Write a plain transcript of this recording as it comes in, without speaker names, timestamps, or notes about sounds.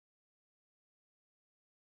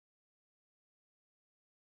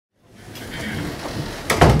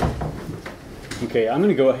Okay, I'm going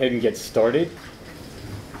to go ahead and get started.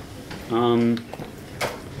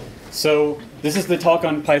 So this is the talk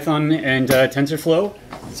on Python and TensorFlow.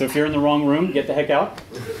 So if you're in the wrong room, get the heck out.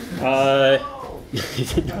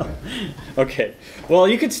 Okay, well,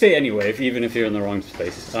 you could stay anyway, even if you're in the wrong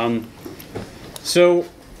place.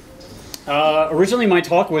 Originally my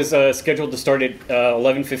talk was scheduled to start at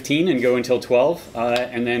 11:15 and go until 12,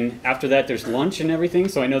 and then after that there's lunch and everything.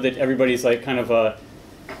 So I know that everybody's like kind of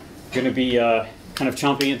going to be kind of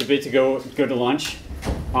chomping at the bit to go to lunch.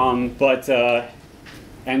 But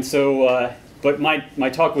my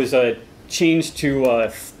talk was changed to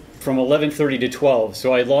from 11:30 to 12,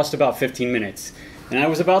 so I lost about 15 minutes. And I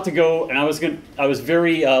was about to go, and I was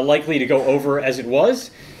very likely to go over as it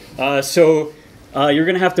was. You're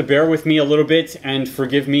going to have to bear with me a little bit and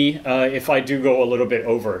forgive me if I do go a little bit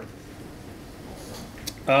over.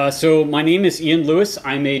 So my name is Ian Lewis.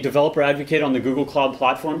 I'm a developer advocate on the Google Cloud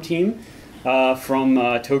Platform team from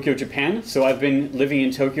Tokyo, Japan. So I've been living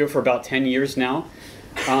in Tokyo for about 10 years now.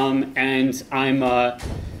 And I'm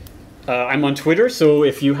on Twitter, so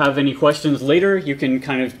if you have any questions later, you can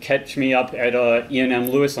kind of catch me up at Ian M.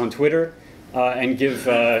 Lewis on Twitter. And give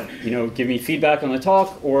me feedback on the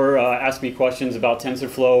talk, or ask me questions about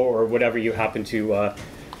TensorFlow or whatever you happen to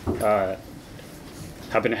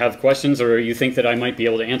have questions, or you think that I might be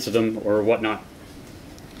able to answer them or whatnot.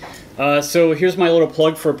 So here's my little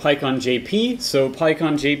plug for PyConJP. So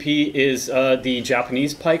PyConJP is the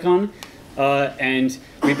Japanese PyCon, and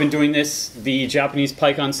we've been doing the Japanese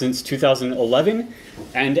PyCon since 2011.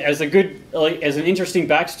 And as an interesting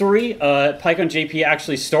backstory, PyConJP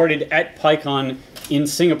actually started at PyCon in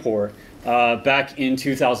Singapore back in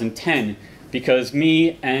 2010, because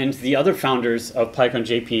me and the other founders of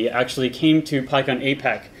PyConJP actually came to PyCon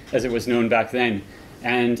APAC, as it was known back then.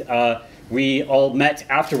 And we all met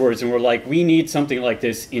afterwards and were like, we need something like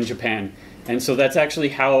this in Japan. And so that's actually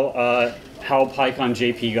how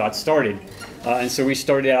PyConJP got started. And so we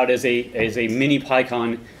started out as a mini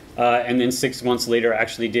PyCon, and then 6 months later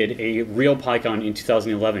actually did a real PyCon in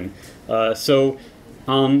 2011.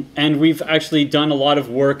 And we've actually done a lot of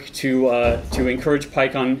work to encourage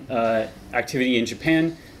PyCon activity in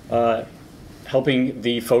Japan, helping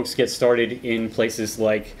the folks get started in places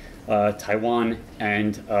like Taiwan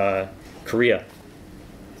and Korea.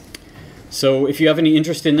 So if you have any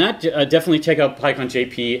interest in that, definitely check out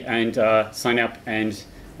PyConJP and sign up and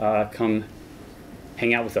come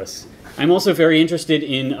hang out with us. I'm also very interested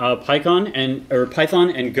in Python and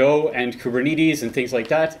Go and Kubernetes and things like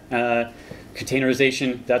that,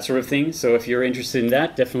 containerization, that sort of thing. So if you're interested in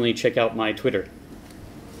that, definitely check out my Twitter.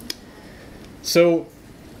 So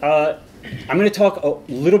I'm going to talk a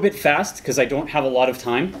little bit fast because I don't have a lot of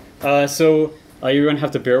time. You're going to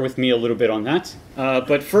have to bear with me a little bit on that.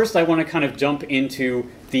 But first, I want to kind of jump into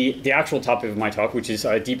the actual topic of my talk, which is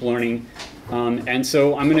deep learning. And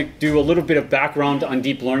so I'm going to do a little bit of background on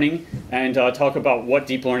deep learning and talk about what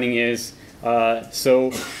deep learning is.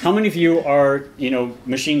 So how many of you are,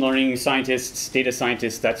 machine learning scientists, data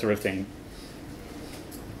scientists, that sort of thing?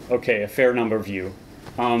 Okay, a fair number of you.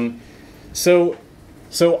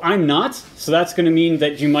 So I'm not, so that's going to mean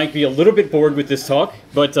that you might be a little bit bored with this talk,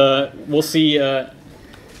 but we'll see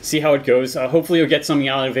how it goes. Hopefully you'll get something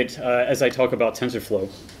out of it as I talk about TensorFlow.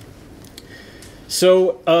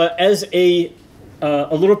 So as a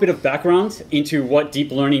little bit of background into what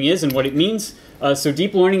deep learning is and what it means. So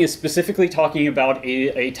deep learning is specifically talking about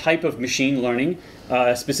a type of machine learning,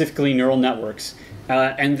 specifically neural networks.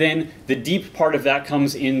 And then the deep part of that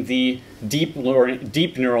comes in the deep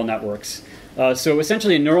neural networks. So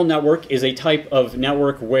essentially a neural network is a type of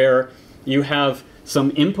network where you have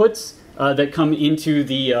some inputs that come into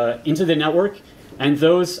the network, and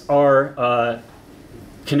those are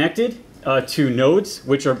connected to nodes,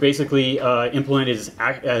 which are basically implemented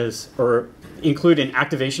or include an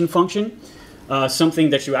activation function, something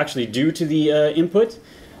that you actually do to the input,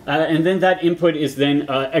 and then that input is then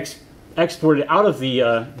exported out of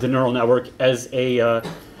the neural network as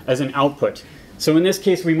an output. So in this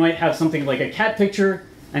case, we might have something like a cat picture,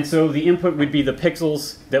 and so the input would be the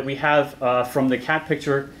pixels that we have from the cat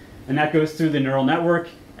picture, and that goes through the neural network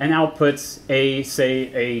and outputs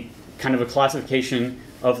say a kind of a classification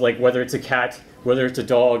of like whether it's a cat, whether it's a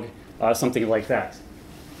dog, something like that.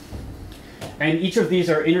 And each of these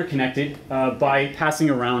are interconnected by passing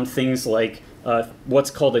around things like what's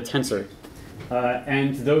called a tensor.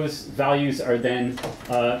 And those values are then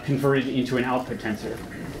converted into an output tensor.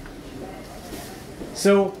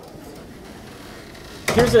 So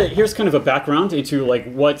here's kind of a background into like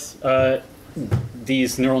what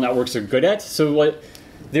these neural networks are good at. So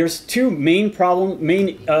there's two main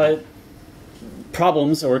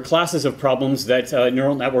problems or classes of problems that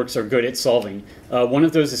neural networks are good at solving. One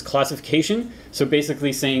of those is classification. So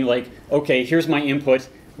basically saying like, okay, here's my input.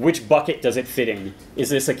 Which bucket does it fit in? Is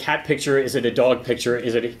this a cat picture? Is it a dog picture?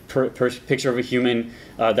 Is it a picture of a human?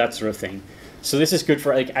 That sort of thing. So this is good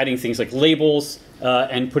for like adding things like labels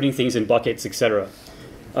and putting things in buckets, etc.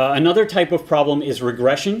 Another type of problem is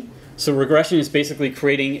regression. So regression is basically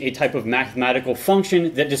creating a type of mathematical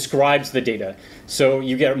function that describes the data. So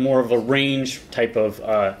you get more of a range type of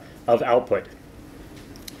output.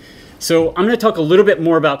 So I'm going to talk a little bit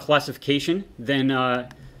more about classification than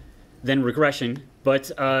regression.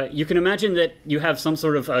 But you can imagine that you have some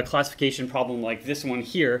sort of classification problem like this one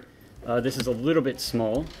here. This is a little bit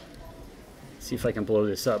small. Let's see if I can blow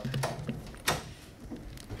this up.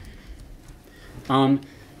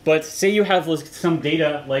 But say you have some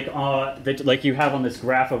data like you have on this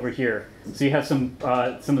graph over here. So you have some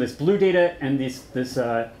of this blue data and this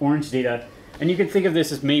orange data, and you can think of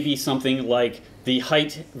this as maybe something like the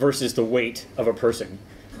height versus the weight of a person.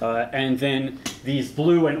 And then these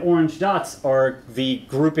blue and orange dots are the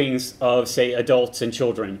groupings of, say, adults and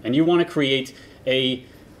children. And you want to create a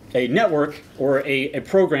network or a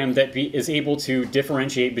program that is able to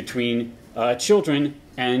differentiate between children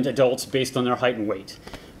and adults based on their height and weight.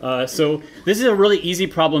 So this is a really easy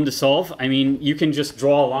problem to solve. I mean, you can just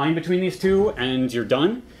draw a line between these two and you're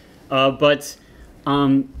done. This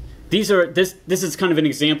is kind of an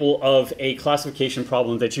example of a classification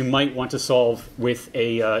problem that you might want to solve with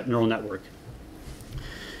a neural network.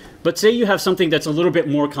 But say you have something that's a little bit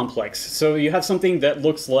more complex. So you have something that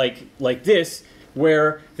looks like this,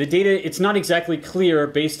 where the data, it's not exactly clear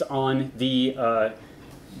based on the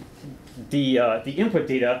input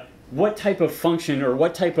data what type of function or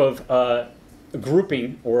what type of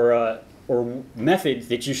grouping or method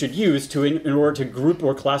that you should use in order to group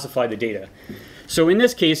or classify the data. So in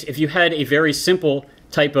this case, if you had a very simple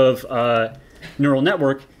type of neural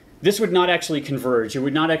network, this would not actually converge. It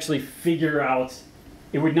would not actually figure out,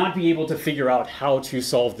 it would not be able to figure out how to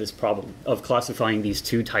solve this problem of classifying these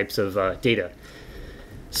two types of data.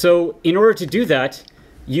 So in order to do that,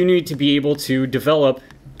 you need to be able to develop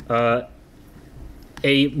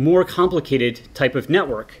a more complicated type of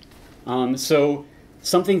network. So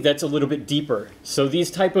something that's a little bit deeper. So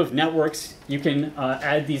these type of networks, you can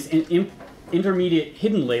add these intermediate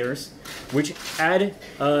hidden layers, which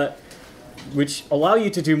allow you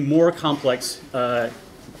to do more complex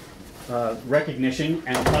recognition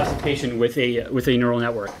and classification with a neural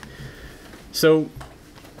network. So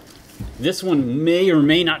this one may or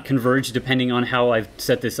may not converge depending on how I've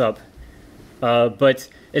set this up. But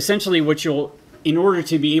essentially, in order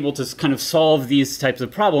to be able to kind of solve these types of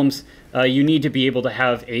problems, you need to be able to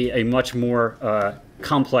have a much more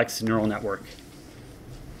complex neural network.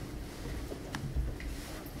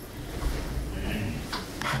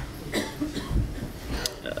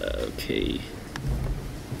 Okay.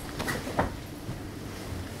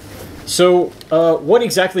 So what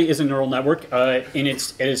exactly is a neural network at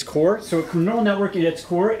its core? So a neural network at its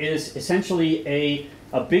core is essentially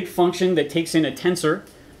a big function that takes in a tensor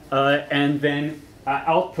and then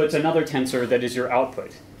outputs another tensor that is your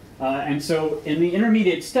output. And so in the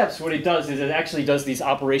intermediate steps, what it does is it actually does these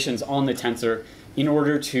operations on the tensor in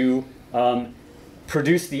order to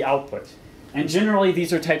produce the output. And generally,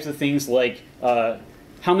 these are types of things like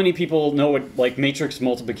how many people know what like matrix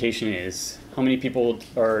multiplication is? How many people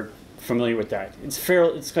are familiar with that? It's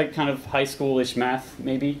like kind of high schoolish math,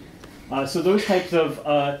 maybe. So those types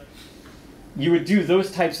of you would do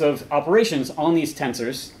those types of operations on these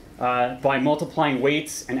tensors by multiplying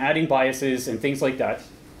weights and adding biases and things like that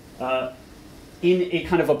in a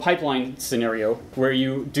kind of a pipeline scenario where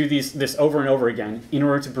you do this over and over again in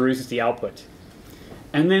order to produce the output.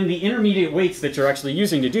 And then the intermediate weights that you're actually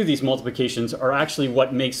using to do these multiplications are actually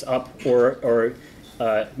what makes up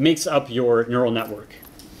makes up your neural network.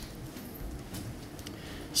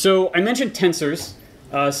 So I mentioned tensors.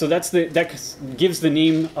 So that gives the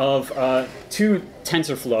name of to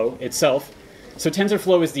TensorFlow itself. So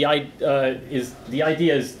TensorFlow is the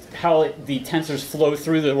idea is how the tensors flow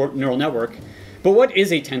through the neural network. But what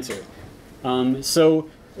is a tensor? So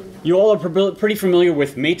you all are pretty familiar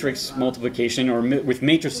with matrix multiplication or with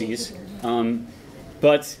matrices.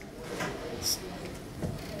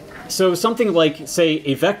 So something like, say,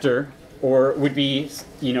 a vector would be,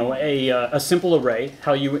 a simple array,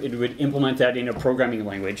 how it would implement that in a programming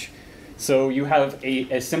language. So you have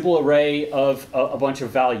a simple array of a bunch of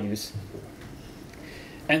values.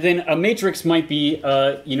 And then a matrix might be,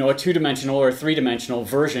 a two-dimensional or a three-dimensional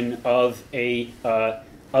version of a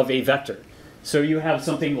vector. So you have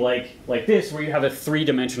something like this, where you have a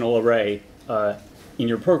three-dimensional array in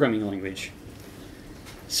your programming language.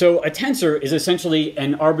 So a tensor is essentially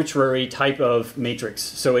an arbitrary type of matrix.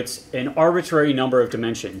 So it's an arbitrary number of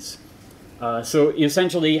dimensions. So you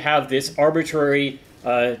essentially have this arbitrarily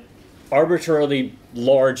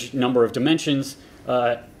large number of dimensions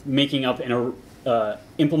making up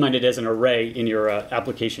implemented as an array in your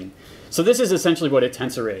application. So this is essentially what a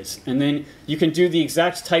tensor is. And then you can do the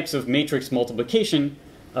exact types of matrix multiplication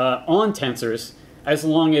on tensors as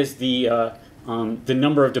long as the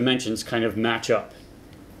number of dimensions kind of match up.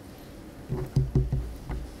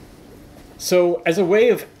 So as a way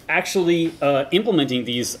of actually implementing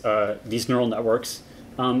these neural networks,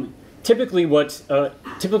 typically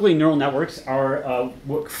neural networks are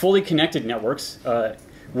fully connected networks,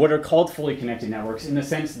 what are called fully connected networks, in the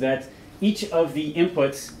sense that each of the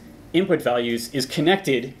input values is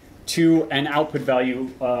connected to an output value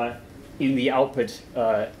in the output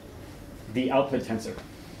tensor.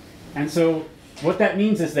 And so what that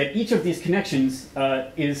means is that each of these connections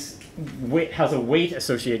has a weight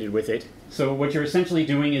associated with it. So what you're essentially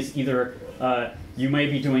doing is either you may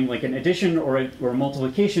be doing like an addition or a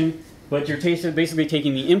multiplication, but you're basically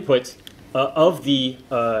taking the input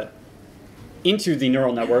into the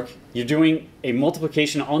neural network. You're doing a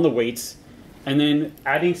multiplication on the weights, and then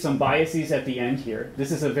adding some biases at the end here.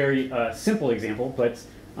 This is a very simple example, but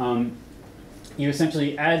you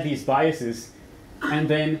essentially add these biases, and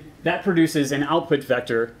then that produces an output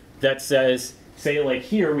vector that says, say like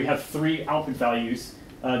here we have 3 output values.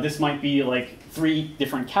 This might be like 3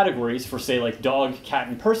 different categories for, say, like dog, cat,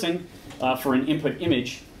 and person for an input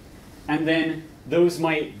image. And then those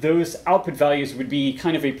output values would be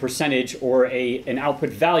kind of a percentage or an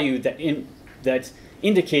output value that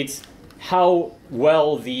indicates how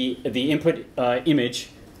well the input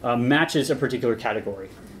image matches a particular category.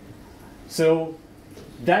 So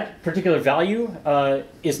that particular value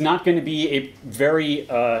is not going to be a very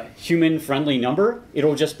human-friendly number.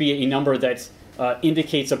 It'll just be a number that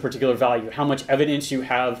indicates a particular value, how much evidence you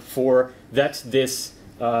have for that this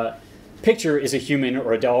picture is a human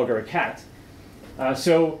or a dog or a cat.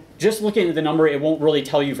 So just looking at the number, it won't really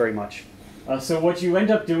tell you very much. So what you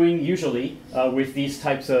end up doing usually with these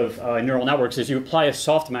types of neural networks is you apply a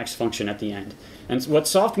softmax function at the end. And what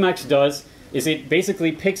softmax does is it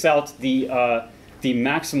basically picks out the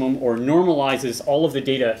maximum or normalizes all of the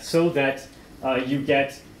data so that you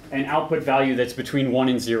get an output value that's between 1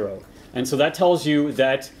 and 0. And so that tells you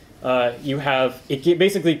that it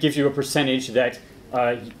basically gives you a percentage that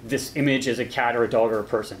this image is a cat or a dog or a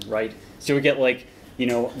person, right? So we get like,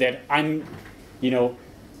 that I'm,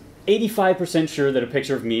 85% sure that a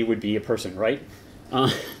picture of me would be a person, right?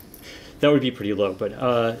 That would be pretty low,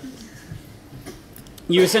 but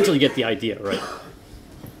you essentially get the idea, right?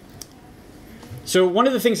 So one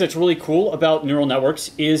of the things that's really cool about neural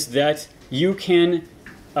networks is that you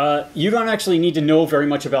don't actually need to know very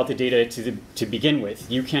much about the data to begin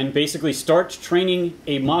with. You can basically start training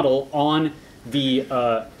a model on the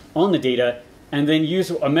data, and then use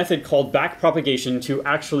a method called backpropagation to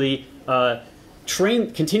actually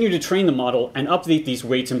continue to train the model and update these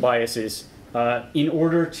weights and biases in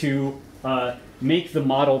order to make the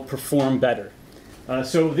model perform better.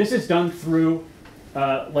 So this is done through,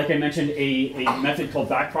 like I mentioned, a method called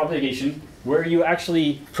backpropagation, where you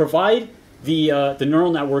actually provide the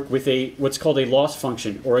neural network with what's called a loss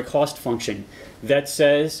function or a cost function that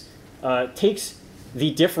says takes the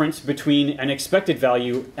difference between an expected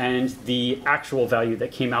value and the actual value that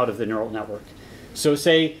came out of the neural network. So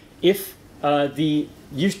say if the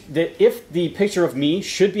picture of me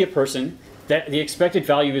should be a person, that the expected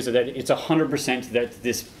value is that it's 100% that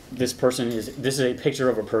this is a picture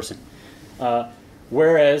of a person.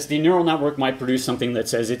 Whereas the neural network might produce something that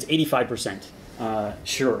says it's 85%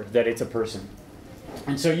 sure that it's a person.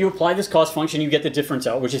 And so you apply this cost function, you get the difference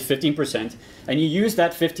out, which is 15%, and you use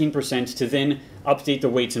that 15% to then update the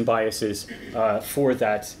weights and biases for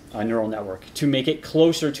that neural network to make it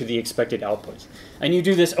closer to the expected output. And you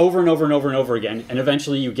do this over and over and over and over again, and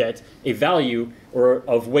eventually you get a value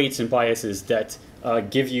of weights and biases that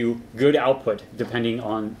give you good output depending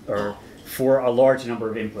on, or for a large number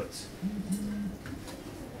of inputs.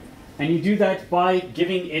 And you do that by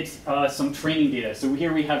giving it some training data. So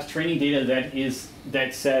here we have training data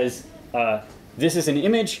that says this is an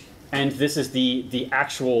image, and this is the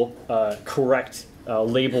actual correct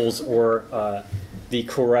labels or the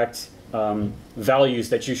correct values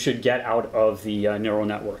that you should get out of the neural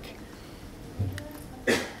network.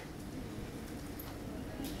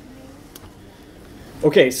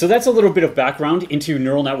 Okay, so that's a little bit of background into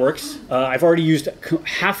neural networks. I've already used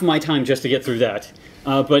half my time just to get through that.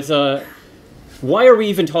 But why are we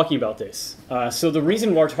even talking about this? So the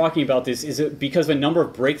reason we're talking about this is because of a number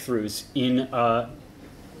of breakthroughs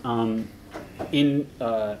in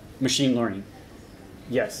machine learning.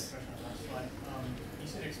 Yes. You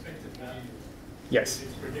said expected value. Yes. If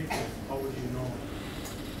it's predictive, how would you know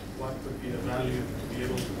what would be the value to be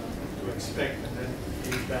able to expect and then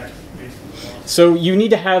feed back based on the model? So you need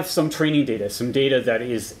to have some training data, some data that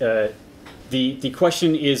is, the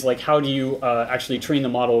question is like, how do you actually train the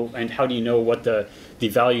model, and how do you know what the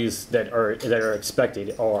values that are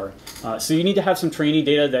expected are? So you need to have some training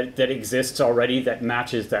data that exists already that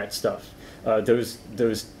matches that stuff, those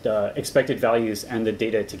expected values and the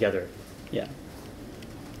data together. Yeah.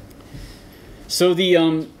 So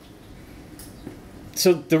the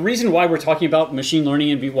reason why we're talking about machine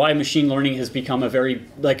learning and why machine learning has become a very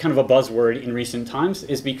kind of a buzzword in recent times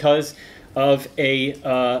is because of a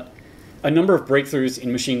number of breakthroughs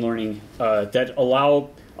in machine learning that allow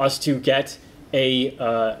us to get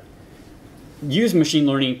use machine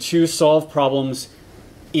learning to solve problems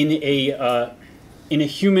in a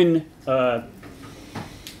human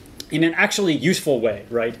in an actually useful way,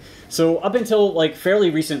 right? So up until fairly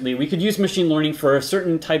recently, we could use machine learning for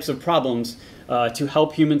certain types of problems to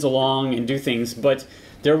help humans along and do things, but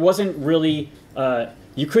there wasn't really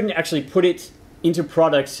you couldn't actually put it into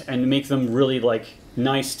products and make them really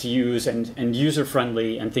nice to use and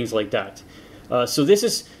user-friendly and things like that. So this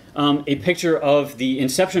is a picture of the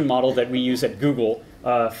inception model that we use at Google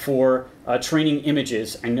for training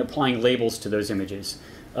images and applying labels to those images.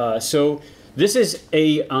 So this is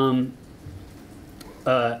a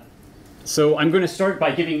so I'm going to start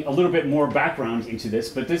by giving a little bit more background into this,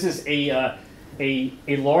 but this is a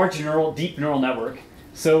large deep neural network.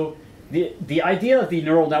 So the idea of the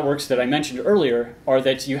neural networks that I mentioned earlier are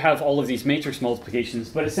that you have all of these matrix multiplications,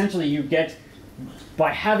 but essentially you get,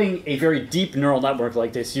 by having a very deep neural network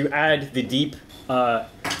like this, you add the deep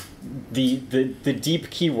the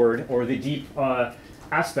deep keyword or the deep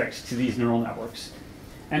aspects to these neural networks.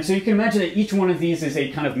 And so you can imagine that each one of these is a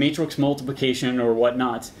kind of matrix multiplication or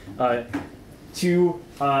whatnot to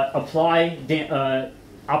apply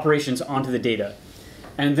operations onto the data.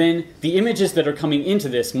 And then the images that are coming into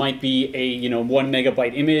this might be a 1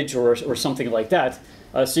 megabyte image or something like that.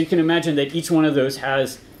 So you can imagine that each one of those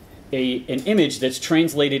has an image that's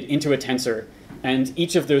translated into a tensor, and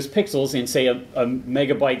each of those pixels in, say, a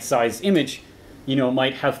megabyte sized image,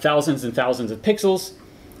 might have thousands and thousands of pixels,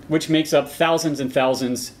 which makes up thousands and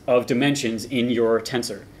thousands of dimensions in your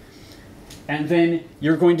tensor. And then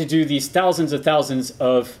you're going to do these thousands of thousands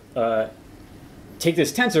of take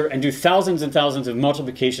this tensor and do thousands and thousands of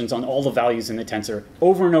multiplications on all the values in the tensor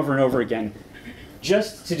over and over and over again,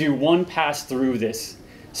 just to do one pass through this.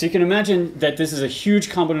 So you can imagine that this is a huge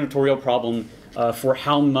combinatorial problem for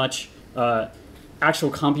how much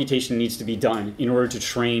actual computation needs to be done in order to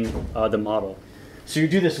train the model. So you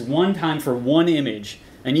do this one time for one image,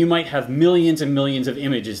 and you might have millions and millions of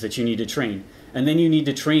images that you need to train. And then you need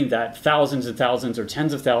to train that thousands and thousands or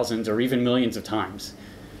tens of thousands or even millions of times.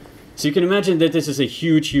 So you can imagine that this is a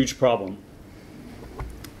huge, huge problem.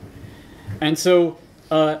 And so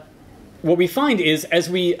what we find is, as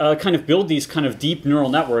we kind of build these kind of deep neural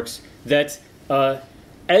networks, that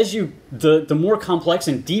the more complex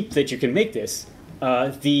and deep that you can make this,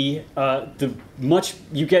 you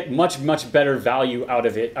get much better value out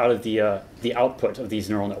of it, out of the output of these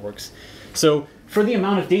neural networks. So for the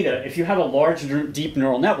amount of data, if you have a large deep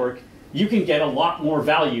neural network, you can get a lot more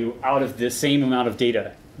value out of the same amount of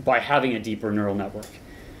data by having a deeper neural network.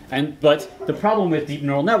 But the problem with deep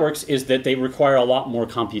neural networks is that they require a lot more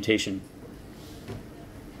computation.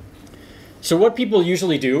 So what people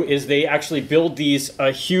usually do is they actually build these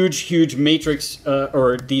huge matrix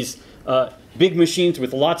or these big machines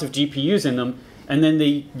with lots of GPUs in them, and then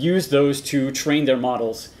they use those to train their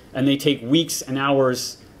models. And they take weeks and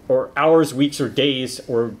hours, or hours, weeks, or days,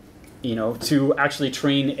 or to actually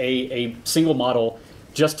train a single model,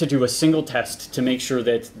 just to do a single test to make sure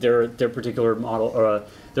that their particular model or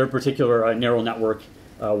their particular neural network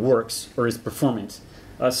works or is performant.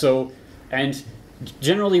 And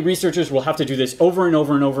generally researchers will have to do this over and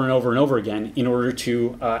over and over and over and over again in order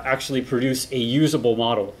to actually produce a usable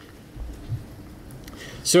model.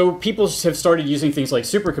 So people have started using things like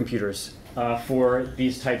supercomputers for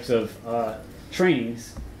these types of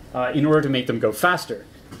trainings in order to make them go faster.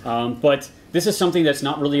 But this is something that's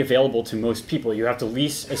not really available to most people. You have to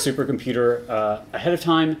lease a supercomputer ahead of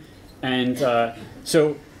time. And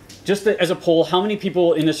so just as a poll, how many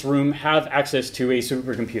people in this room have access to a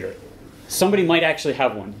supercomputer? Somebody might actually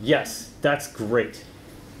have one. Yes, that's great.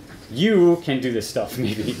 You can do this stuff,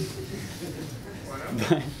 maybe.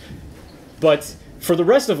 But For the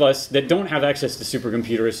rest of us that don't have access to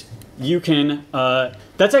supercomputers, you can,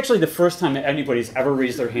 that's actually the first time that anybody's ever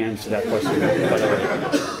raised their hand to that question, by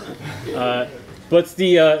the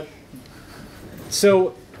way.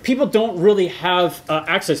 So people don't really have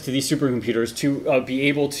access to these supercomputers to be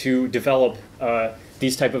able to develop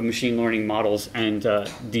these type of machine learning models and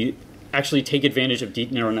actually take advantage of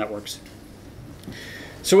deep neural networks.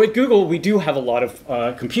 So at Google, we do have a lot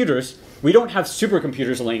of computers. We don't have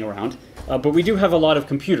supercomputers laying around, but we do have a lot of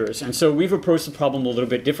computers. And so we've approached the problem a little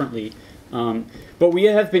bit differently. But we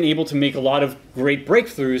have been able to make a lot of great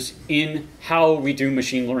breakthroughs in how we do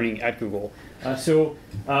machine learning at Google.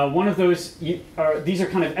 One of those, these are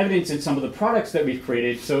kind of evidence in some of the products that we've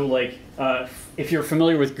created. So like, if you're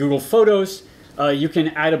familiar with Google Photos, you can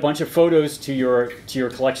add a bunch of photos to your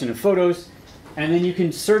collection of photos, and then you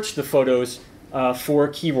can search the photos for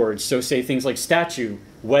keywords. So say things like statue,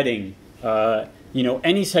 wedding,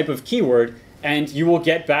 any type of keyword, and you will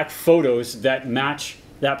get back photos that match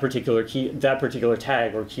that particular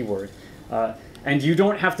tag or keyword. And you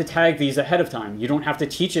don't have to tag these ahead of time. You don't have to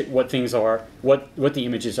teach it what things are, what the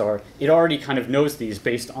images are. It already kind of knows these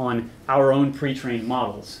based on our own pre-trained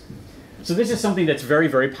models. So this is something that's very,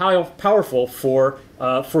 very powerful for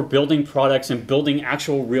building products and building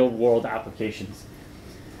actual real-world applications.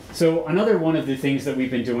 So another one of the things that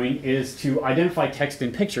we've been doing is to identify text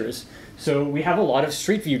and pictures. So we have a lot of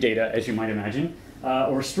Street View data, as you might imagine,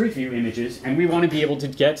 or Street View images, and we want to be able to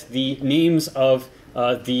get the names of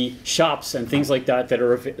the shops and things like that that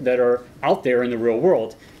are out there in the real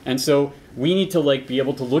world. And so we need to be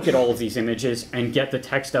able to look at all of these images and get the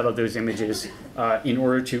text out of those images in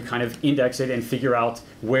order to kind of index it and figure out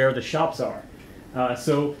where the shops are.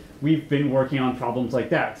 So we've been working on problems like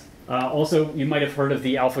that. Also, you might have heard of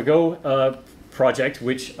the AlphaGo project,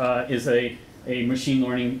 which is a machine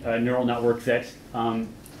learning neural network that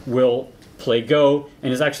will play Go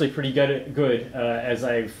and is actually pretty good as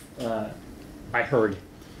I heard.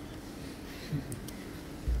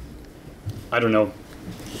 I don't know.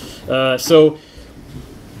 So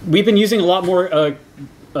we've been using a lot more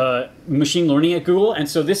machine learning at Google, and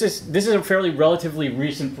so this is a fairly relatively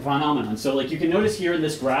recent phenomenon. So you can notice here in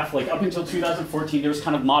this graph, up until 2014, there was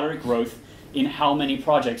kind of moderate growth in how many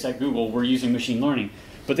projects at Google were using machine learning.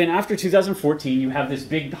 But then after 2014, you have this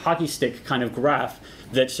big hockey stick kind of graph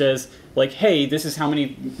that says, hey, this is how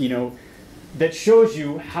many, that shows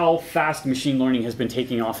you how fast machine learning has been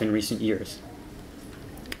taking off in recent years.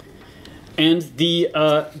 And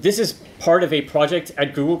this is part of a project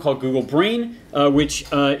at Google called Google Brain, which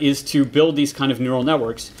is to build these kind of neural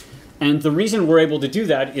networks. And the reason we're able to do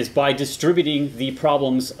that is by distributing the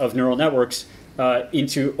problems of neural networks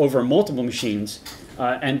over multiple machines,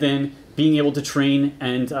 and then being able to train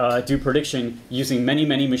and do prediction using many,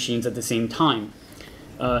 many machines at the same time.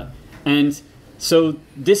 And so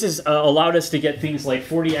this has allowed us to get things like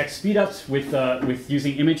 40x speedups with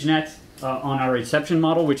using ImageNet on our reception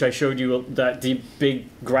model, which I showed you the big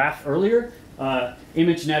graph earlier.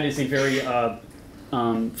 ImageNet is a very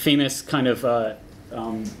famous kind of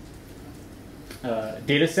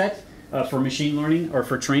data set for machine learning or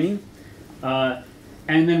for training.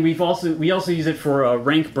 And then we also use it for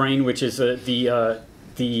RankBrain, which is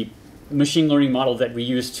the machine learning model that we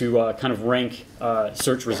use to kind of rank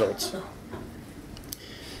search results.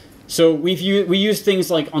 So we use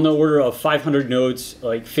things on the order of 500 nodes,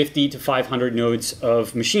 50 to 500 nodes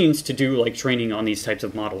of machines to do training on these types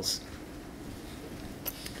of models.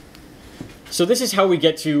 So this is how we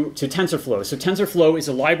get to TensorFlow. So TensorFlow is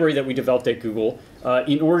a library that we developed at Google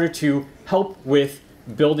in order to help with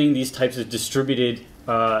building these types of distributed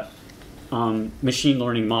machine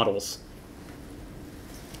learning models.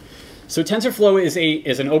 So TensorFlow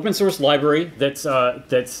is an open source library it's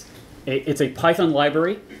a Python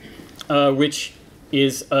library, which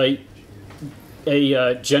is a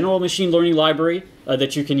general machine learning library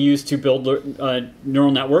that you can use to build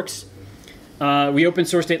neural networks. We open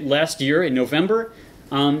sourced it last year in November,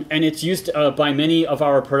 and it's used by many of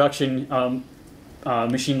our production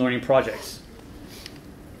machine learning projects.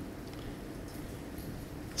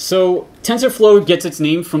 So TensorFlow gets its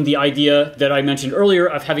name from the idea that I mentioned earlier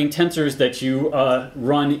of having tensors that you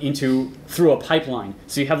run through a pipeline.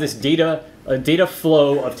 So you have this data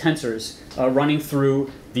flow of tensors running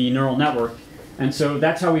through the neural network. And so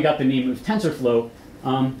that's how we got the name of TensorFlow.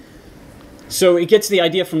 So it gets the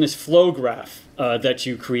idea from this flow graph that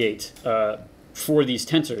you create for these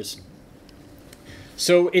tensors.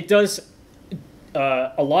 So it does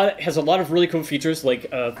has a lot of really cool features,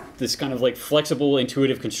 like this kind of flexible,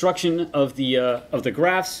 intuitive construction of the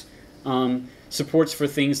graphs. Supports for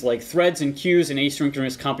things like threads and queues and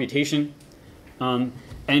asynchronous computation.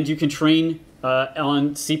 And you can train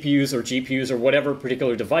on CPUs or GPUs or whatever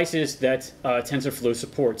particular devices that TensorFlow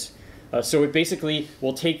supports. So it basically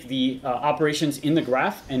will take the operations in the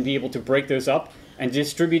graph and be able to break those up and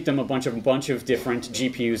distribute them a bunch of different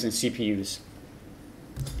GPUs and CPUs.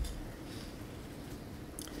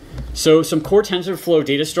 So some core TensorFlow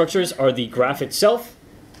data structures are the graph itself.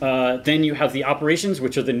 Then you have the operations,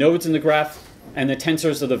 which are the nodes in the graph, and the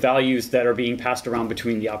tensors are the values that are being passed around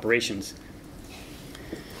between the operations.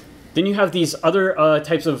 Then you have these other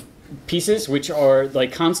types of pieces, which are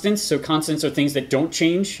like constants. So constants are things that don't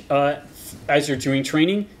change as you're doing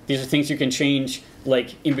training. These are things you can change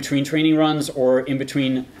like in between training runs or in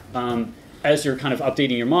between as you're kind of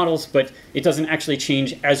updating your models, but it doesn't actually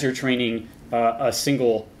change as you're training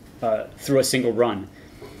through a single run.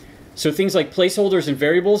 So things like placeholders and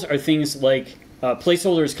variables are things like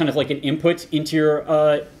placeholder is kind of like an input into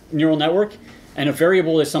your neural network, and a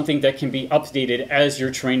variable is something that can be updated as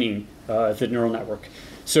you're training the neural network.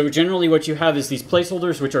 So generally what you have is these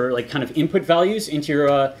placeholders, which are like kind of input values into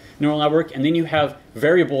your neural network, and then you have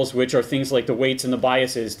variables, which are things like the weights and the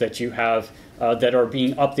biases that you have that are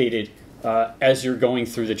being updated as you're going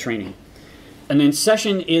through the training. And then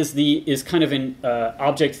session is kind of an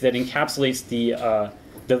object that encapsulates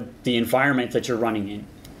the environment that you're running in.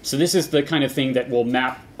 So this is the kind of thing that will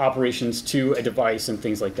map operations to a device and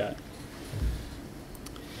things like that.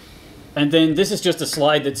 And then this is just a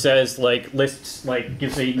slide that says like lists, like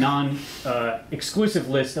gives a non-exclusive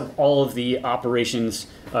list of all of the operations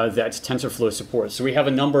that TensorFlow supports. So we have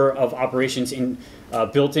a number of operations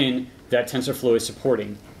built in that TensorFlow is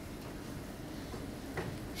supporting.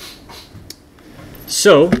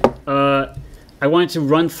 So I wanted to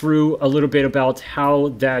run through a little bit about how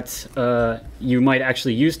that you might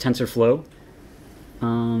actually use TensorFlow.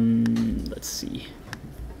 Let's see.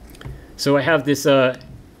 So I have this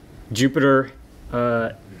Jupyter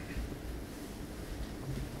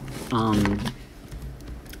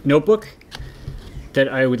notebook that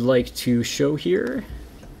I would like to show here.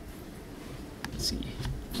 Let's see.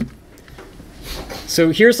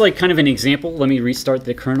 So here's like kind of an example. Let me restart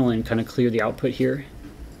the kernel and kind of clear the output here.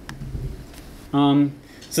 So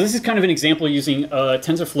this is kind of an example using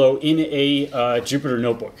TensorFlow in a Jupyter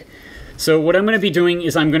notebook. So what I'm going to be doing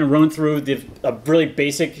is I'm going to run through a really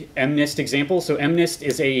basic MNIST example. So MNIST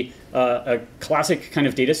is a classic kind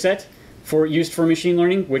of data set used for machine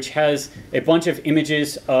learning, which has a bunch of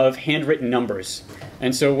images of handwritten numbers.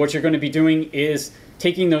 And so what you're going to be doing is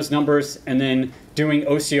taking those numbers and then doing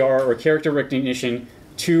OCR or character recognition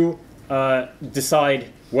to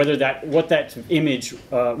decide whether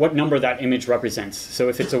what number that image represents. So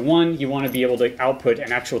if it's a 1, you want to be able to output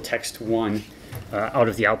an actual text 1 out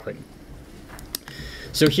of the output.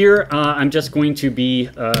 So here I'm just going to be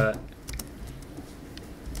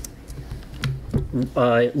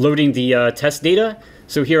loading the test data.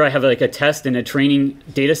 So here I have like a test and a training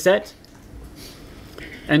data set.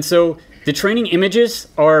 And so the training images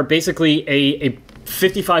are basically a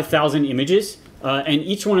 55,000 images, and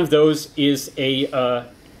each one of those is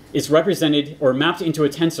represented or mapped into a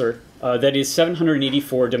tensor that is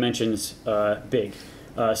 784 dimensions big.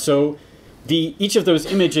 So each of those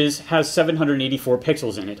images has 784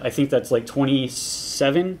 pixels in it. I think that's like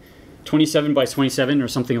 27 by 27 or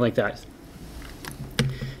something like that.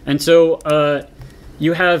 And so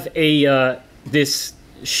you have this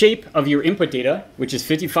shape of your input data, which is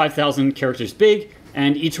 55,000 characters big,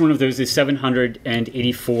 and each one of those is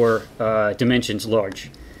 784 dimensions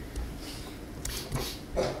large.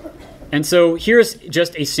 And so here's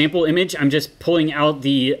just a sample image. I'm just pulling out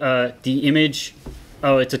the image.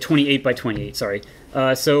 Oh, it's a 28 by 28, sorry.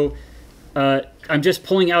 So I'm just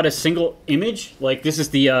pulling out a single image. Like this is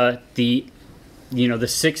the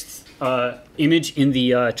sixth image in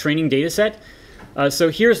the training data set. So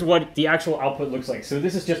here's what the actual output looks like. So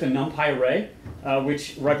this is just a NumPy array,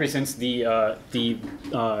 which represents the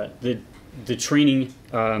training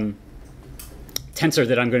tensor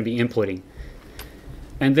that I'm going to be inputting.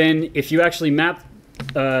 And then if you actually map,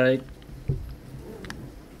 let's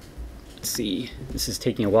see, this is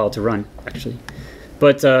taking a while to run actually,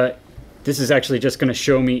 but this is actually just going to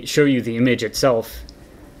show you the image itself,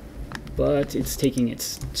 but it's taking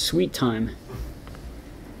its sweet time.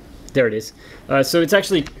 There it is. So it's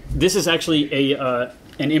actually, this is actually an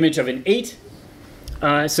image of an 8.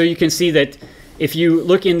 So you can see that if you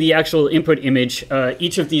look in the actual input image,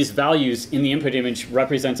 each of these values in the input image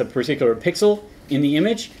represents a particular pixel in the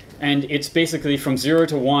image, and it's basically from 0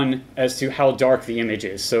 to 1 as to how dark the image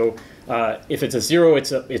is. So if it's a 0,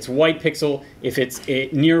 it's white pixel. If it's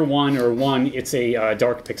near 1 or 1, it's a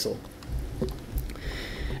dark pixel.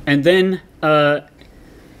 And then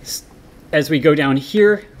as we go down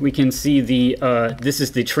here, we can see the this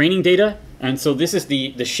is the training data, and so this is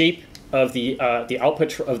the shape of the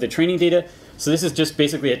output of the training data. So this is just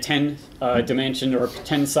basically a 10 dimension or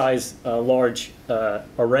 10 size large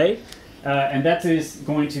array, and that is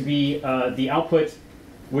going to be the output,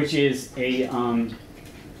 which is a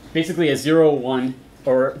basically a 0, 1,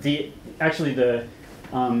 or the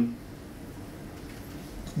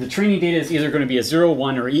training data is either going to be a 0,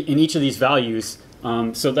 1, or in each of these values.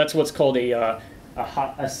 So that's what's called I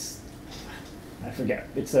forget.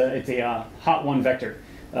 It's a hot one vector,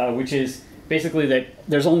 which is basically that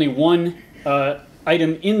there's only one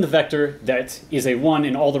item in the vector that is a 1,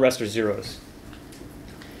 and all the rest are zeros.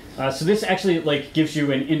 So this actually gives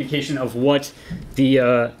you an indication of what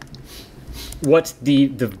the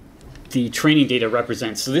training data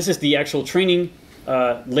represents. So this is the actual training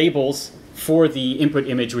labels for the input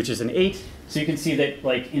image, which is an 8. So you can see that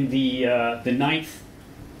in the 9th,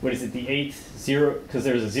 what is it, the 8th, 0, because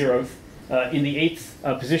there's a 0th. In the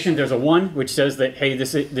 8th position, there's a 1, which says that, hey,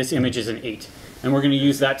 this image is an 8. And we're going to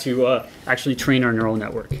use that to actually train our neural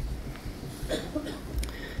network.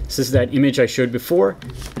 This is that image I showed before.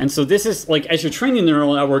 And so this is, as you're training the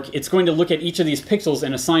neural network, it's going to look at each of these pixels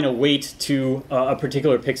and assign a weight to a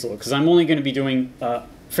particular pixel. Because I'm only going to be doing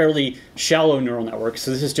fairly shallow neural networks.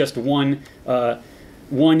 So this is just one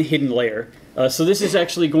hidden layer. So this is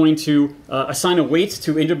actually going to assign a weight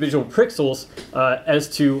to individual pixels as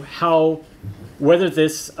to whether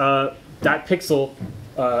that pixel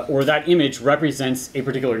or that image represents a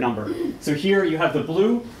particular number. So here you have the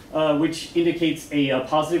blue, which indicates a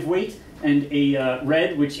positive weight, and a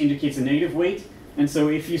red, which indicates a negative weight. And so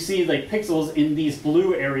if you see pixels in these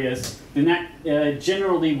blue areas, then that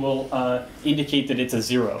generally will indicate that it's a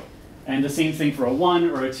 0. And the same thing for a 1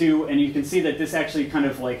 or a 2, and you can see that this actually kind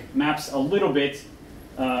of maps a little bit,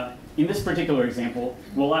 in this particular example,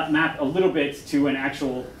 will map a little bit to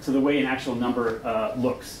the way an actual number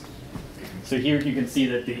looks. So here you can see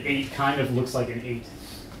that the 8 kind of looks like an 8.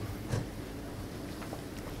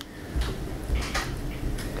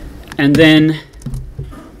 And then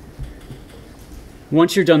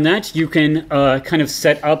once you're done that, you can kind of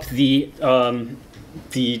set up the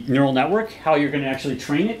neural network, how you're going to actually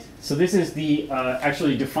train it. So this is the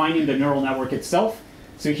actually defining the neural network itself.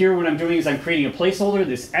 So here what I'm doing is I'm creating a placeholder,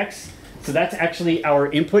 this x. So that's actually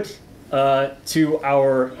our input to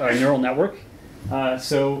our neural network.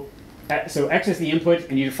 So x is the input,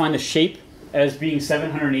 and you define the shape as being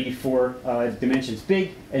 784 dimensions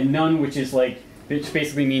big, and none, which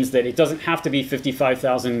basically means that it doesn't have to be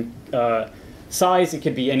 55,000 size. It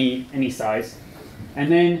could be any size.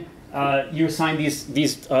 And then you assign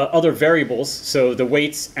these other variables, so the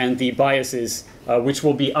weights and the biases, which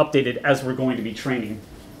will be updated as we're going to be training.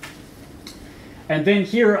 And then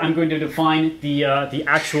here I'm going to define the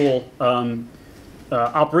actual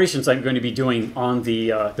operations I'm going to be doing on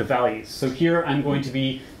the values. So here I'm going to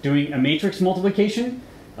be doing a matrix multiplication.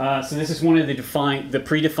 So this is one of the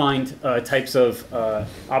predefined types of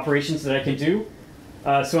operations that I can do.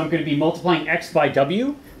 So I'm going to be multiplying x by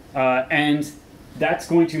w, and that's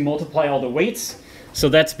going to multiply all the weights. So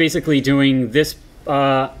that's basically doing this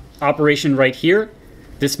operation right here,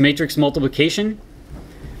 this matrix multiplication.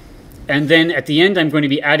 And then at the end, I'm going to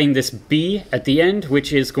be adding this b at the end,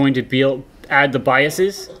 which is going to add the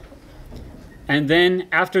biases. And then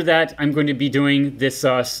after that, I'm going to be doing this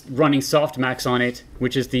running softmax on it,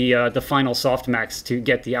 which is the final softmax to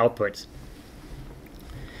get the output.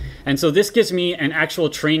 And so this gives me an actual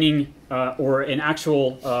training or an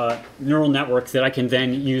actual neural network that I can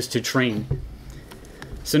then use to train.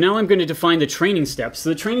 So now I'm going to define the training step. So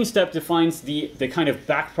the training step defines the kind of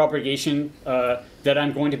backpropagation that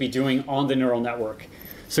I'm going to be doing on the neural network.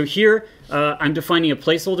 So here I'm defining a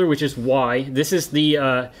placeholder, which is y. This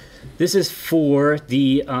is for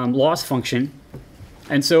the loss function.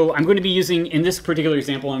 And so I'm going to be using, in this particular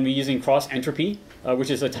example, I'm going to be using cross entropy,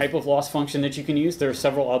 which is a type of loss function that you can use. There are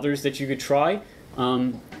several others that you could try.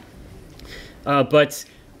 But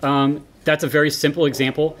that's a very simple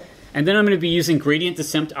example. And then I'm going to be using gradient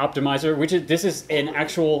descent optimizer, this is an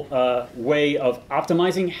actual way of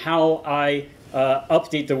optimizing how I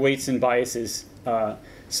update the weights and biases.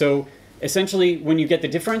 So essentially, when you get the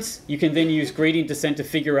difference, you can then use gradient descent to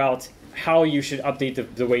figure out how you should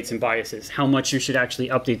update the weights and biases, how much you should actually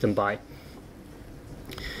update them by.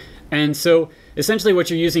 And so essentially what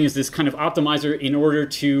you're using is this kind of optimizer in order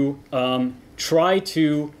to try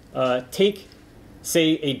to take,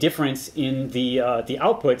 say, a difference in the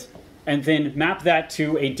output and then map that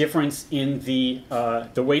to a difference in the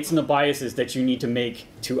weights and the biases that you need to make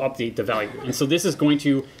to update the value. And so this is going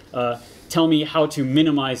to tell me how to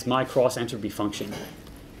minimize my cross entropy function.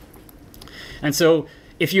 And so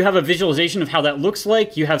if you have a visualization of how that looks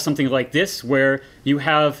like, you have something like this, where you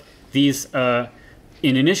have these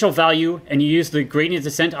an initial value, and you use the gradient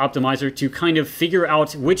descent optimizer to kind of figure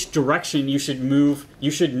out which direction you should move, you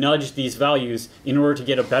should nudge these values in order to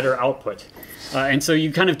get a better output. And so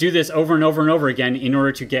you kind of do this over and over and over again in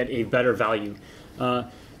order to get a better value.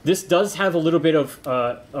 This does have a little bit of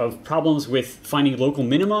problems with finding local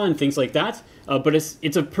minima and things like that, but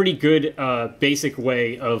it's a pretty good basic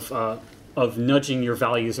way of nudging your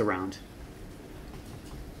values around.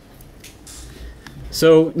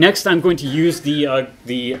 So next, I'm going to use the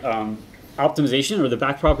optimization or the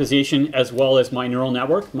backpropagation as well as my neural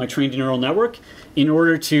network, my trained neural network, in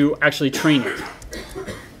order to actually train it.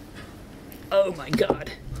 Oh my God.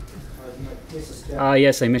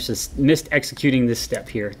 Yes, I missed executing this step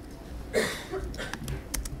here.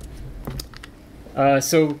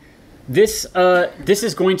 So this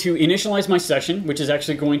is going to initialize my session, which is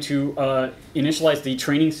actually going to initialize the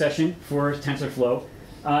training session for TensorFlow.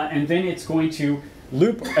 And then it's going to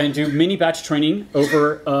loop and do mini batch training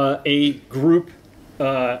over a group,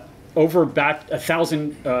 over a batch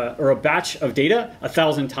of data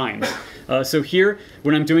 1,000 times. So here,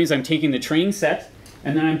 what I'm doing is I'm taking the training set,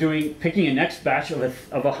 and then I'm picking a next batch of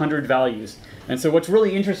 100 values. And so what's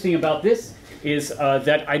really interesting about this is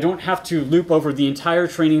that I don't have to loop over the entire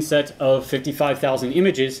training set of 55,000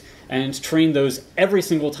 images and train those every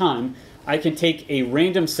single time. I can take a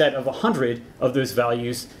random set of 100 of those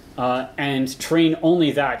values and train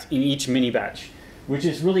only that in each mini batch, which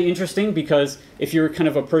is really interesting because if you're kind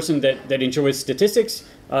of a person that enjoys statistics,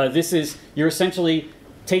 you're essentially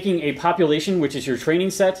taking a population, which is your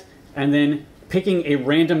training set, and then picking a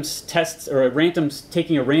random test or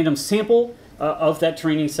taking a random sample of that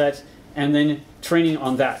training set and then training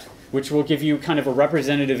on that, which will give you kind of a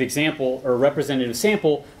representative example or representative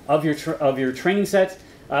sample of your training set.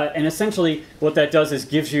 And essentially, what that does is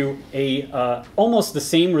gives you almost the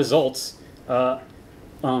same results,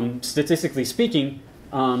 statistically speaking,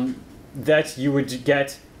 that you would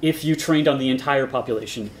get if you trained on the entire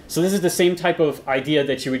population. So this is the same type of idea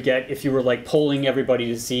that you would get if you were like polling everybody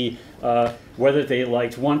to see whether they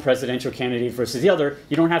liked one presidential candidate versus the other.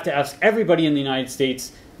 You don't have to ask everybody in the United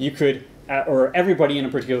States. You could, or everybody in a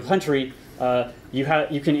particular country.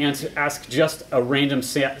 You can ask just a random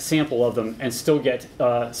sample of them and still get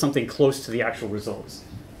something close to the actual results.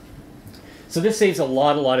 So this saves a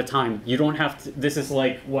lot of time. You don't have to. This is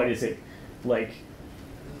like, what is it, like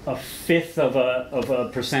a fifth of a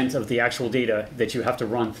percent of the actual data that you have to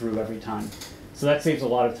run through every time. So that saves a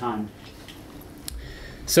lot of time.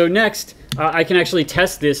 So next, I can actually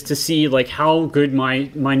test this to see like how good my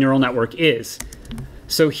neural network is.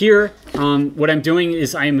 So here, what I'm doing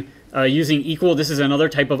is I'm using equal. This is another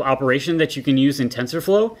type of operation that you can use in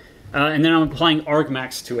TensorFlow. And then I'm applying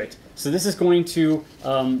argmax to it. So this is going to,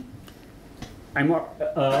 I'm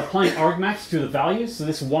applying argmax to the values. So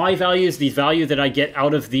this y value is the value that I get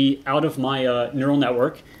out of my neural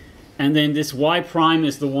network. And then this y prime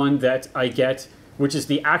is the one that I get, which is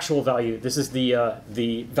the actual value. This is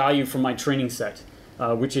the value from my training set,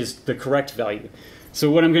 which is the correct value. So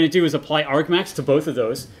what I'm going to do is apply argmax to both of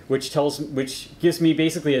those, which gives me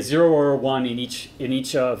basically a 0 or a 1 in each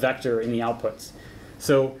vector in the outputs.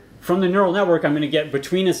 So from the neural network, I'm going to get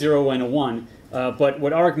between a 0 and a 1. But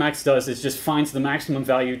what argmax does is just finds the maximum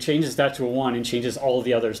value, changes that to a 1, and changes all of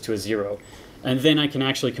the others to a 0. And then I can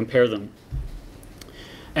actually compare them.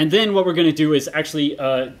 And then what we're going to do is actually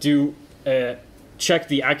check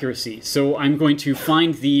the accuracy. So I'm going to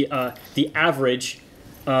find the average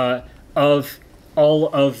of all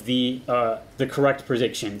of the correct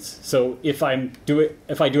predictions. So if I do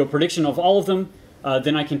a prediction of all of them,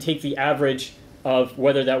 then I can take the average of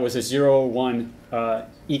whether that was a 0, 1,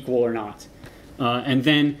 equal or not. And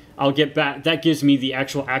then I'll get back, that gives me the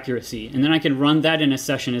actual accuracy. And then I can run that in a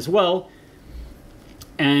session as well.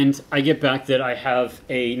 And I get back that I have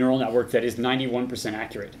a neural network that is 91%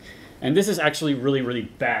 accurate. And this is actually really, really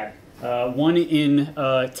bad. 1 in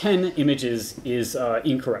 10 images is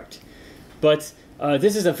incorrect. But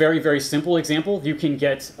this is a very, very simple example. You can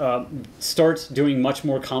start doing much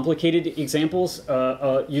more complicated examples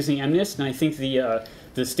using MNIST. And I think the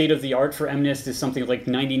state of the art for MNIST is something like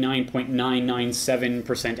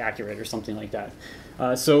 99.997% accurate or something like that.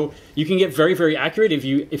 So you can get very, very accurate if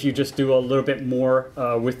you just do a little bit more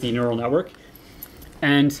with the neural network.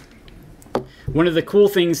 And one of the cool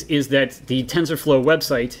things is that the TensorFlow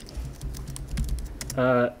website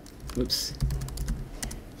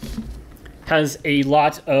has a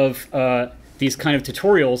lot of these kind of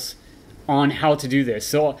tutorials on how to do this.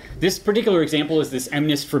 So this particular example is this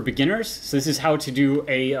MNIST for beginners. So this is how to do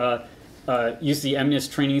a use the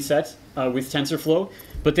MNIST training set with TensorFlow.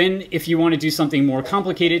 But then if you want to do something more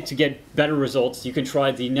complicated to get better results, you can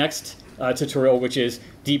try the next tutorial, which is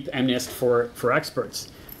Deep MNIST for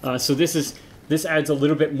experts. So this adds a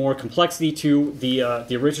little bit more complexity to the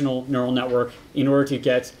original neural network in order to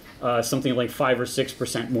get something like 5 or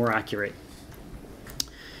 6% more accurate.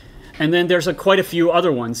 And then there's quite a few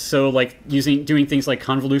other ones. So like doing things like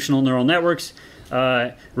convolutional neural networks,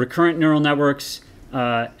 recurrent neural networks,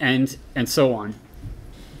 and so on.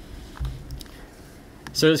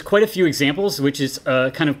 So there's quite a few examples, which is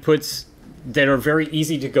kind of that are very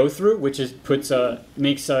easy to go through, which is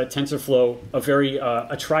makes TensorFlow a very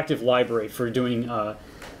attractive library for doing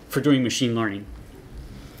machine learning.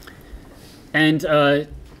 And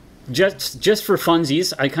just for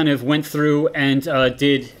funsies, I kind of went through and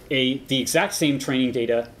did the exact same training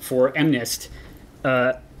data for MNIST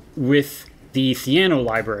with the Theano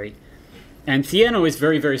library. And Theano is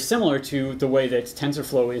very, very similar to the way that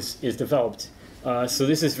TensorFlow is developed. So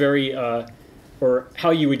this is very, or how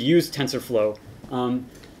you would use TensorFlow.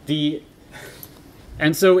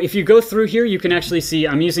 And so if you go through here, you can actually see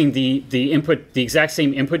I'm using the exact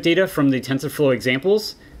same input data from the TensorFlow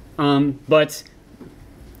examples,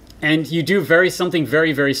 and you do something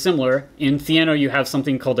very, very similar. In Theano, you have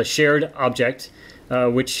something called a shared object,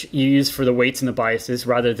 which you use for the weights and the biases,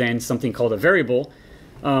 rather than something called a variable.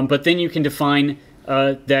 But then you can define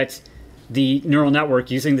that the neural network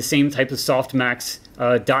using the same type of softmax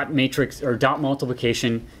dot matrix or dot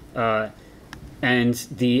multiplication and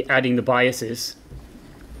adding the biases,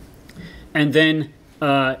 and then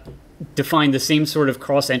define the same sort of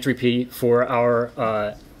cross entropy for our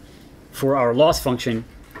loss function,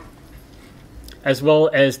 as well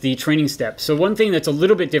as the training step. So one thing that's a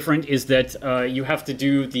little bit different is that you have to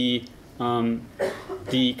do the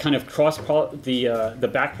kind of the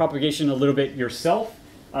back propagation a little bit yourself.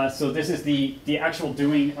 So this is the actual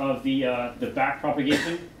doing of the back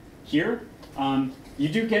propagation here. You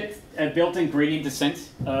do get a built-in gradient descent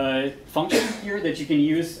function here that you can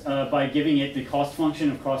use by giving it the cost function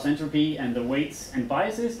of cross entropy and the weights and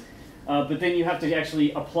biases. But then you have to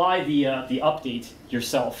actually apply the update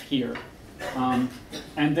yourself here. And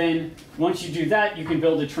then once you do that, you can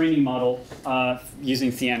build a training model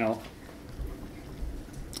using Theano.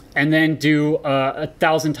 And then do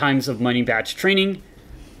 1,000 times of money batch training.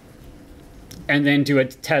 And then do a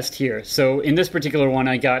test here. So in this particular one,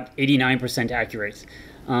 I got 89% accurate.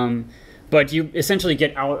 But you essentially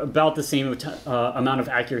get out about the same amount of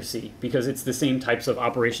accuracy because it's the same types of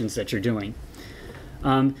operations that you're doing.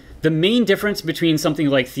 The main difference between something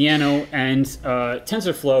like Theano and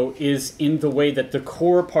TensorFlow is in the way that the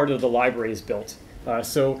core part of the library is built.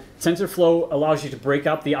 So TensorFlow allows you to break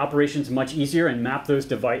up the operations much easier and map those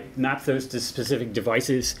to specific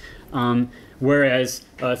devices, whereas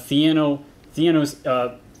Theano's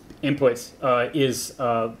input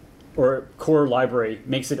or core library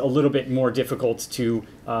makes it a little bit more difficult to,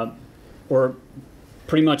 or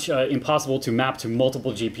pretty much impossible to map to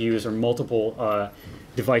multiple GPUs or multiple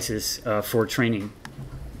devices for training.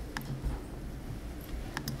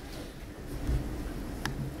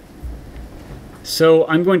 So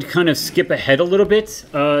I'm going to kind of skip ahead a little bit.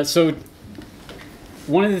 So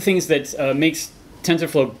one of the things that makes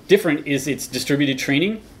TensorFlow different is its distributed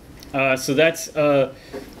training. So that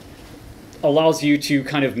allows you to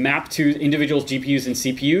kind of map to individual GPUs and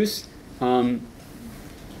CPUs,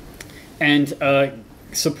 and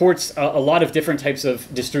supports a lot of different types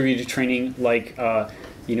of distributed training, like the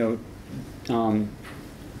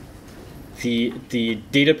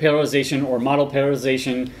data parallelization or model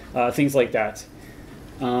parallelization, things like that.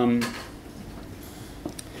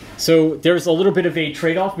 So there's a little bit of a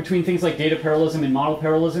trade-off between things like data parallelism and model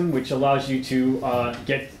parallelism, which allows you to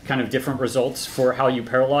get kind of different results for how you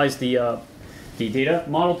parallelize the data.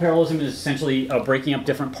 Model parallelism is essentially breaking up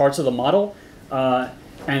different parts of the model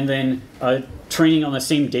and then training on the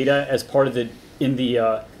same data as part of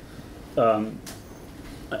on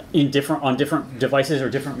different devices or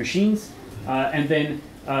different machines. And then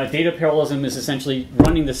data parallelism is essentially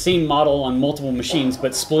running the same model on multiple machines,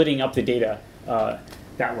 but splitting up the data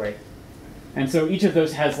that way. And so each of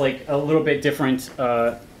those has like a little bit different,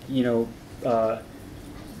 good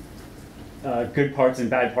parts and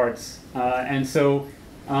bad parts. And so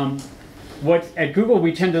at Google,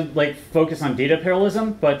 we tend to like focus on data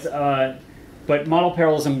parallelism, but model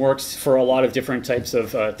parallelism works for a lot of different types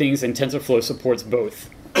of things, and TensorFlow supports both.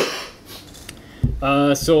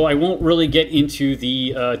 So I won't really get into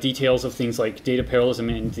the details of things like data parallelism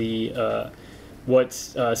and what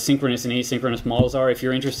synchronous and asynchronous models are. If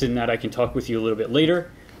you're interested in that, I can talk with you a little bit later.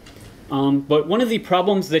 But one of the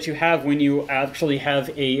problems that you have when you actually have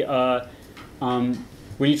a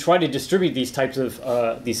when you try to distribute these types of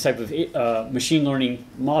machine learning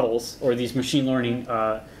models or these machine learning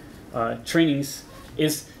trainings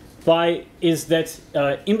is that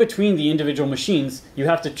in between the individual machines you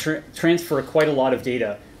have to transfer quite a lot of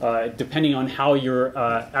data depending on how you're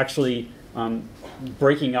actually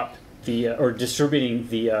breaking up or distributing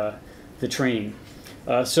the training.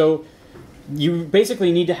 So you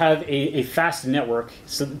basically need to have a fast network,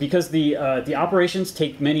 so because the operations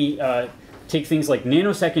take things like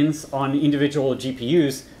nanoseconds on individual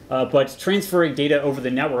GPUs, but transferring data over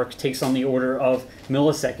the network takes on the order of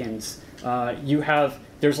milliseconds.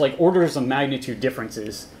 There's like orders of magnitude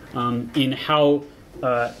differences in how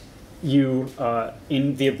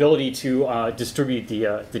in the ability to distribute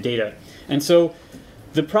the data. And so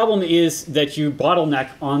the problem is that you bottleneck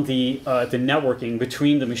on the networking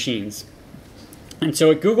between the machines. And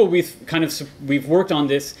so at Google, we've worked on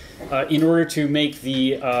this in order to make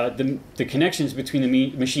the connections between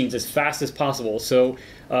the machines as fast as possible. So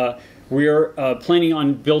we're planning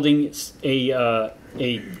on building a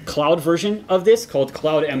cloud version of this called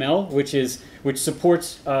Cloud ML, which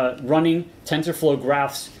supports running TensorFlow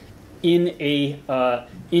graphs in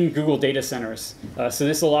Google data centers. So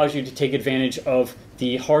this allows you to take advantage of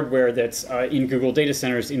the hardware that's in Google data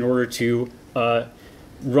centers in order to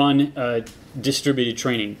run distributed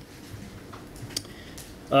training.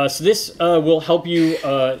 So this will help you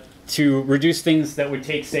to reduce things that would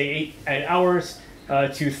take, say, 8 hours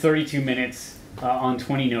to 32 minutes on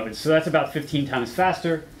 20 nodes. So that's about 15 times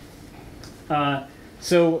faster. As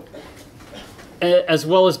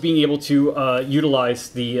well as being able to utilize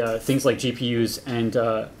the things like GPUs and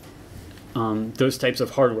those types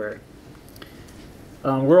of hardware.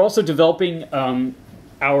 We're also developing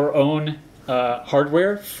our own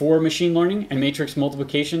hardware for machine learning and matrix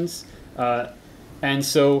multiplications. And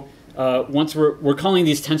so once we're calling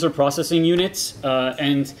these tensor processing units,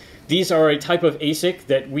 and these are a type of ASIC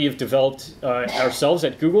that we have developed ourselves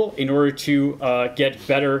at Google in order to get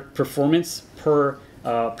better performance per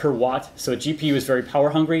watt. So a GPU is very power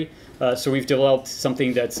hungry, so we've developed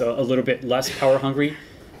something that's a little bit less power hungry,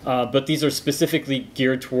 but these are specifically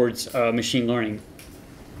geared towards machine learning.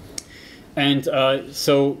 And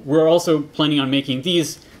so we're also planning on making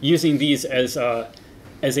using these as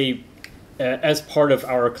part of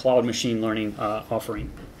our cloud machine learning offering.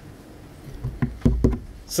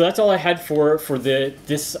 So that's all I had for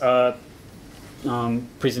this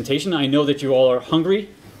presentation. I know that you all are hungry.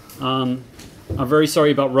 I'm very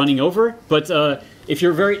sorry about running over, but if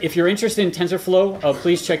you're interested in TensorFlow,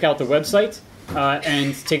 please check out the website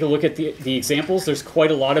and take a look at the examples. There's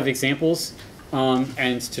quite a lot of examples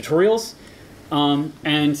and tutorials.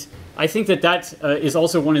 And I think that is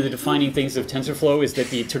also one of the defining things of TensorFlow, is that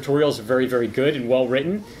the tutorials are very, very good and well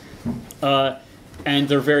written, and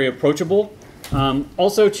they're very approachable.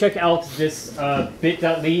 Also check out this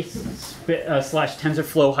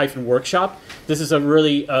bit.ly/TensorFlow-workshop. This is a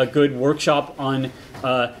really good workshop on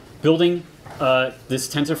building this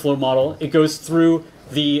TensorFlow model. It goes through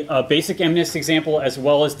the basic MNIST example as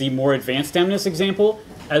well as the more advanced MNIST example,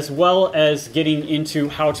 as well as getting into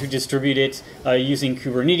how to distribute it using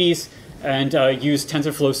Kubernetes and use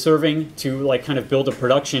TensorFlow serving to kind of build a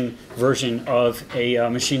production version of a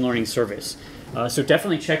machine learning service. So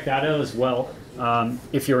definitely check that out as well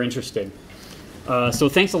if you're interested. So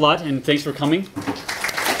thanks a lot, and thanks for coming.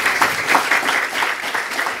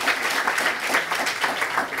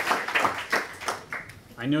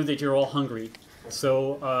 I know that you're all hungry.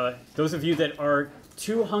 So those of you that are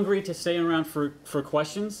too hungry to stay around for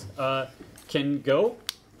questions can go.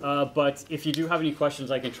 But if you do have any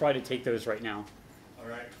questions, I can try to take those right now. All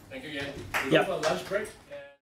right. Thank you again. Yeah. A lunch break?